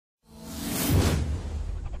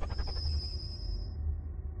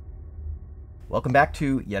Welcome back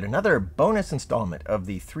to yet another bonus installment of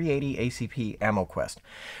the 380 ACP Ammo Quest,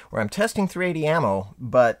 where I'm testing 380 ammo,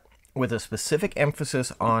 but with a specific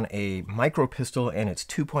emphasis on a micro pistol and its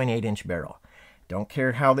 2.8-inch barrel. Don't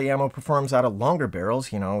care how the ammo performs out of longer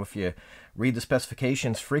barrels. You know, if you read the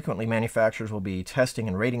specifications, frequently manufacturers will be testing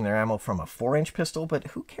and rating their ammo from a 4-inch pistol, but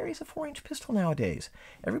who carries a 4-inch pistol nowadays?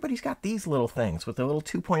 Everybody's got these little things with a little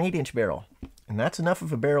 2.8-inch barrel, and that's enough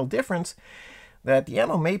of a barrel difference that the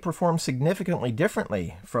ammo may perform significantly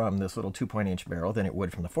differently from this little 2.8-inch barrel than it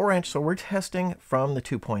would from the 4-inch, so we're testing from the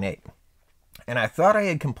 2.8. And I thought I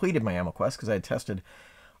had completed my ammo quest because I had tested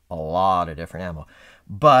a lot of different ammo.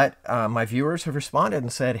 But my viewers have responded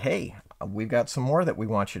and said, hey, we've got some more that we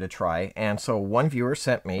want you to try. And so one viewer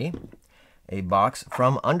sent me a box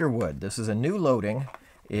from Underwood. This is a new loading.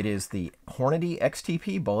 It is the Hornady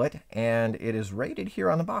XTP bullet, and it is rated here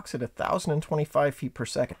on the box at 1,025 feet per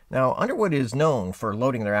second. Now, Underwood is known for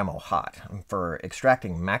loading their ammo hot, for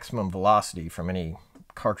extracting maximum velocity from any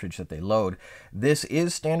cartridge that they load. This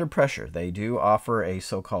is standard pressure. They do offer a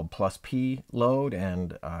so-called plus P load,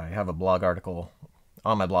 and I have a blog article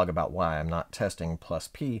on my blog about why I'm not testing plus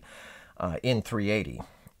P in 380,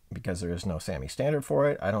 because there is no SAMI standard for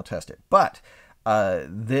it. I don't test it. But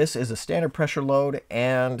this is a standard pressure load,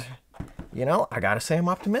 and you know, I gotta say I'm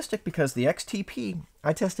optimistic because the XTP,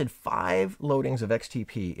 I tested 5 loadings of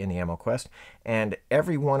XTP in the Ammo Quest, and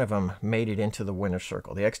every one of them made it into the winner's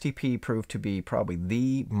circle. The XTP proved to be probably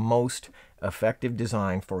the most effective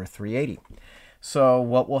design for a 380. So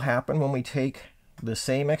what will happen when we take the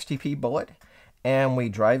same XTP bullet and we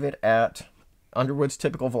drive it at Underwood's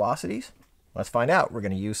typical velocities? Let's find out. We're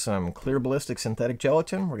going to use some ClearBallistics synthetic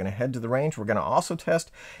gelatin. We're going to head to the range. We're going to also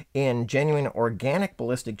test in genuine organic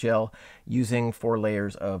ballistic gel using 4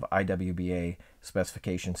 layers of IWBA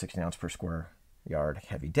specification 16 ounce per square yard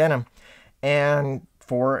heavy denim. And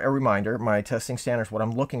for a reminder, my testing standards, what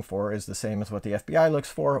I'm looking for is the same as what the FBI looks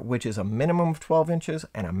for, which is a minimum of 12 inches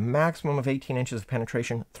and a maximum of 18 inches of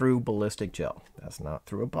penetration through ballistic gel. That's not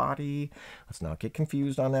through a body. Let's not get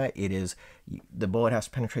confused on that. It is, the bullet has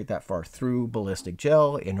to penetrate that far through ballistic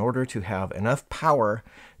gel in order to have enough power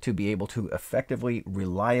to be able to effectively,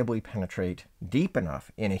 reliably penetrate deep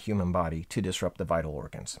enough in a human body to disrupt the vital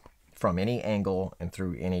organs from any angle and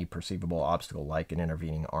through any perceivable obstacle like an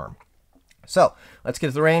intervening arm. So let's get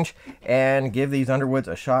to the range and give these Underwoods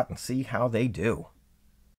a shot and see how they do.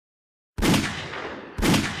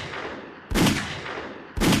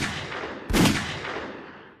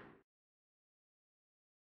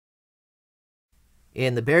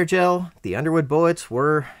 In the bare gel, the Underwood bullets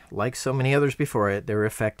were, like so many others before it, they're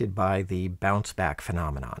affected by the bounce back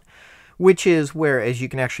phenomenon, which is where, as you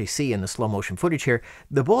can actually see in the slow motion footage here,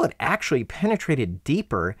 the bullet actually penetrated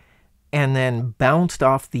deeper and then bounced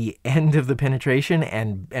off the end of the penetration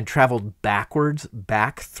and traveled backwards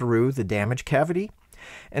back through the damage cavity.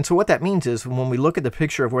 And so what that means is when we look at the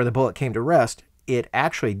picture of where the bullet came to rest, it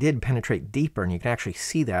actually did penetrate deeper, and you can actually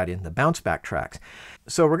see that in the bounce back tracks.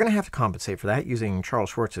 So we're going to have to compensate for that using Charles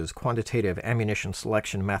Schwartz's quantitative ammunition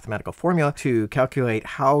selection mathematical formula to calculate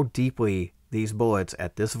how deeply these bullets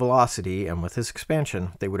at this velocity and with this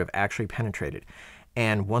expansion they would have actually penetrated.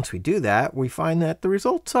 And once we do that, we find that the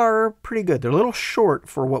results are pretty good. They're a little short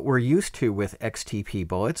for what we're used to with XTP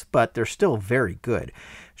bullets, but they're still very good.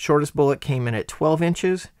 Shortest bullet came in at 12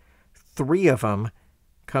 inches. 3 of them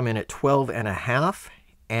come in at 12.5,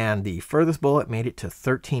 and the furthest bullet made it to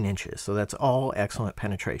 13 inches. So that's all excellent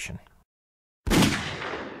penetration.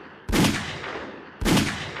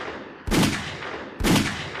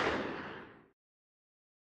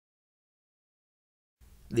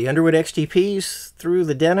 The Underwood XTPs through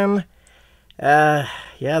the denim, yeah,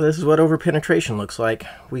 this is what overpenetration looks like.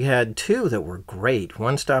 We had 2 that were great.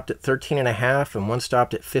 One stopped at 13.5 and one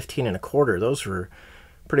stopped at 15.25. Those were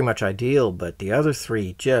pretty much ideal, but the other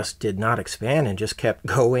 3 just did not expand and just kept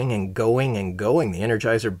going and going and going. The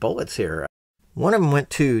Energizer bullets here. One of them went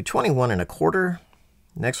to 21.25.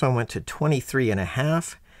 Next one went to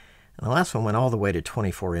 23.5. And the last one went all the way to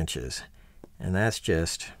 24 inches. And that's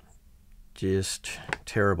just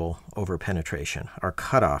terrible overpenetration. Our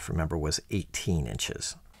cutoff, remember, was 18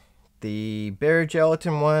 inches. The bare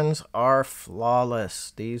gelatin ones are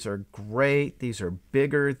flawless. These are great. These are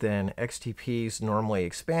bigger than XTPs normally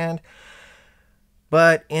expand.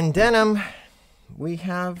 But in denim, we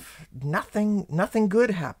have nothing good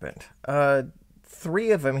happened.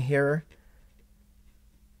 3 of them here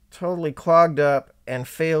totally clogged up and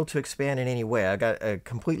failed to expand in any way. I got a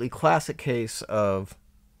completely classic case of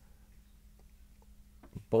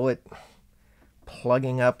bullet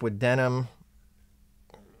plugging up with denim.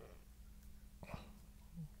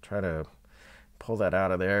 Try to pull that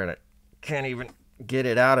out of there, and it Can't even get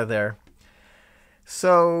it out of there.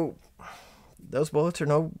 So those bullets are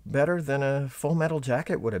no better than a full metal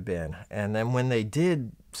jacket would have been. And then when they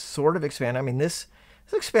did sort of expand, I mean, this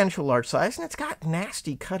expanded to a large size, and it's got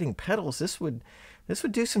nasty cutting petals. This would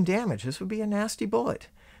do some damage. This would be a nasty bullet.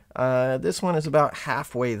 This one is about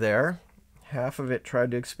halfway there. Half of it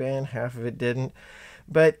tried to expand, half of it didn't.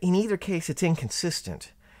 But in either case, it's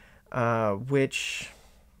inconsistent, which,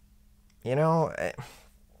 you know,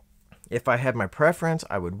 if I had my preference,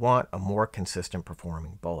 I would want a more consistent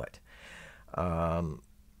performing bullet.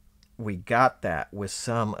 We got that with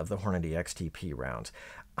some of the Hornady XTP rounds.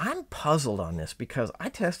 I'm puzzled on this because I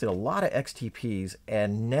tested a lot of XTPs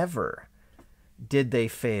and never did they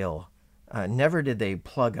fail. Never did they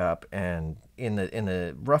plug up. And in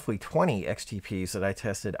the roughly 20 XTPs that I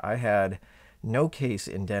tested, I had no case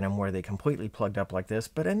in denim where they completely plugged up like this.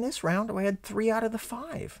 But in this round, I had 3 out of the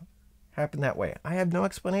 5 happen that way. I have no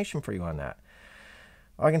explanation for you on that.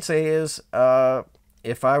 All I can say is,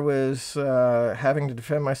 if I was having to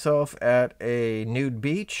defend myself at a nude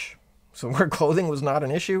beach, so where clothing was not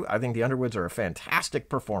an issue, I think the Underwoods are a fantastic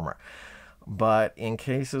performer. But in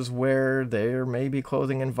cases where there may be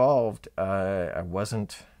clothing involved, I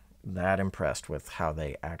wasn't that impressed with how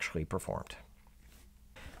they actually performed.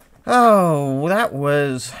 Oh, that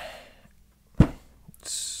was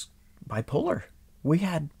bipolar. We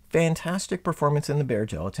had fantastic performance in the bare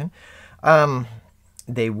gelatin.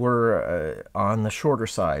 They were on the shorter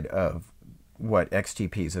side of what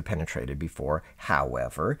XTPs have penetrated before.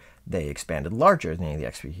 However, they expanded larger than any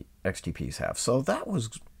of the XTPs have. So that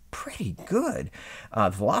was pretty good. The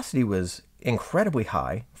velocity was incredibly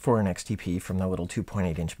high for an XTP from the little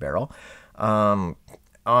 2.8-inch barrel. On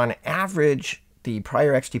average, the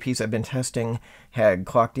prior XTPs I've been testing had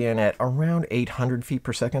clocked in at around 800 feet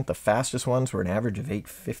per second. The fastest ones were an average of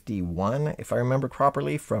 851, if I remember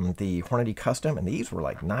properly, from the Hornady Custom, and these were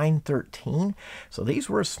like 913. So these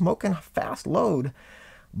were a smoking fast load.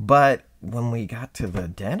 But when we got to the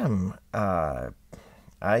denim,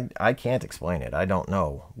 I can't explain it. I don't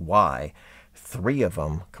know why. 3 of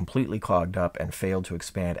them completely clogged up and failed to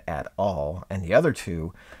expand at all, and the other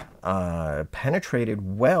 2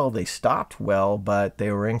 penetrated well. They stopped well, but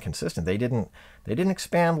they were inconsistent. They didn't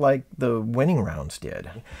expand like the winning rounds did.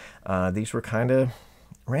 These were kind of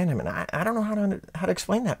random, and I don't know how to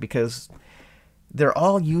explain that, because they're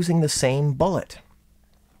all using the same bullet.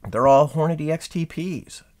 They're all Hornady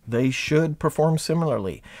XTPs. They should perform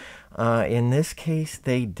similarly. In this case,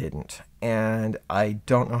 they didn't, and I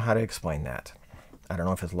don't know how to explain that. I don't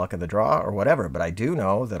know if it's luck of the draw or whatever, but I do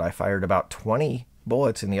know that I fired about 20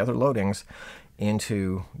 bullets in the other loadings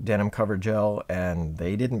into denim covered gel, and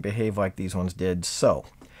they didn't behave like these ones did. So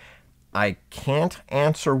I can't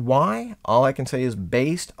answer why. All I can say is,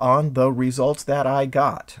 based on the results that I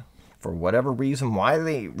got, for whatever reason, why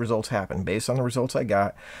the results happened, based on the results I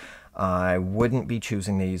got, I wouldn't be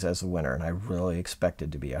choosing these as the winner, and I really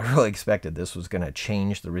expected to be. I really expected this was going to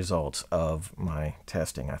change the results of my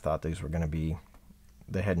testing. I thought these were going to be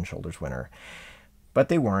the Head & Shoulders winner, but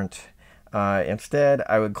they weren't. Instead,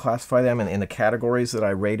 I would classify them in the categories that I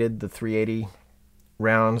rated the 380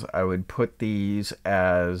 rounds. I would put these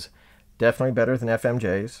as definitely better than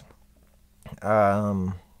FMJs.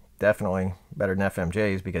 Definitely better than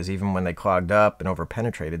FMJs, because even when they clogged up and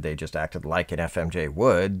overpenetrated, they just acted like an FMJ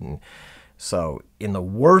would. And so in the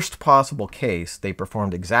worst possible case, they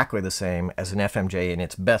performed exactly the same as an FMJ in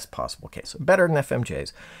its best possible case. Better than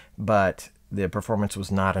FMJs, but the performance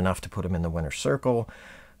was not enough to put them in the winner's circle.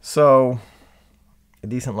 So a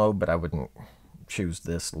decent load, but I wouldn't choose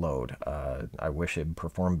this load. I wish it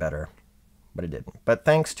performed better, but it didn't. But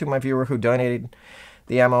thanks to my viewer who donated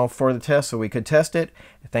the ammo for the test so we could test it.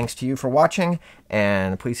 Thanks to you for watching,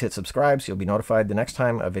 and please hit subscribe so you'll be notified the next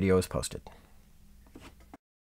time a video is posted.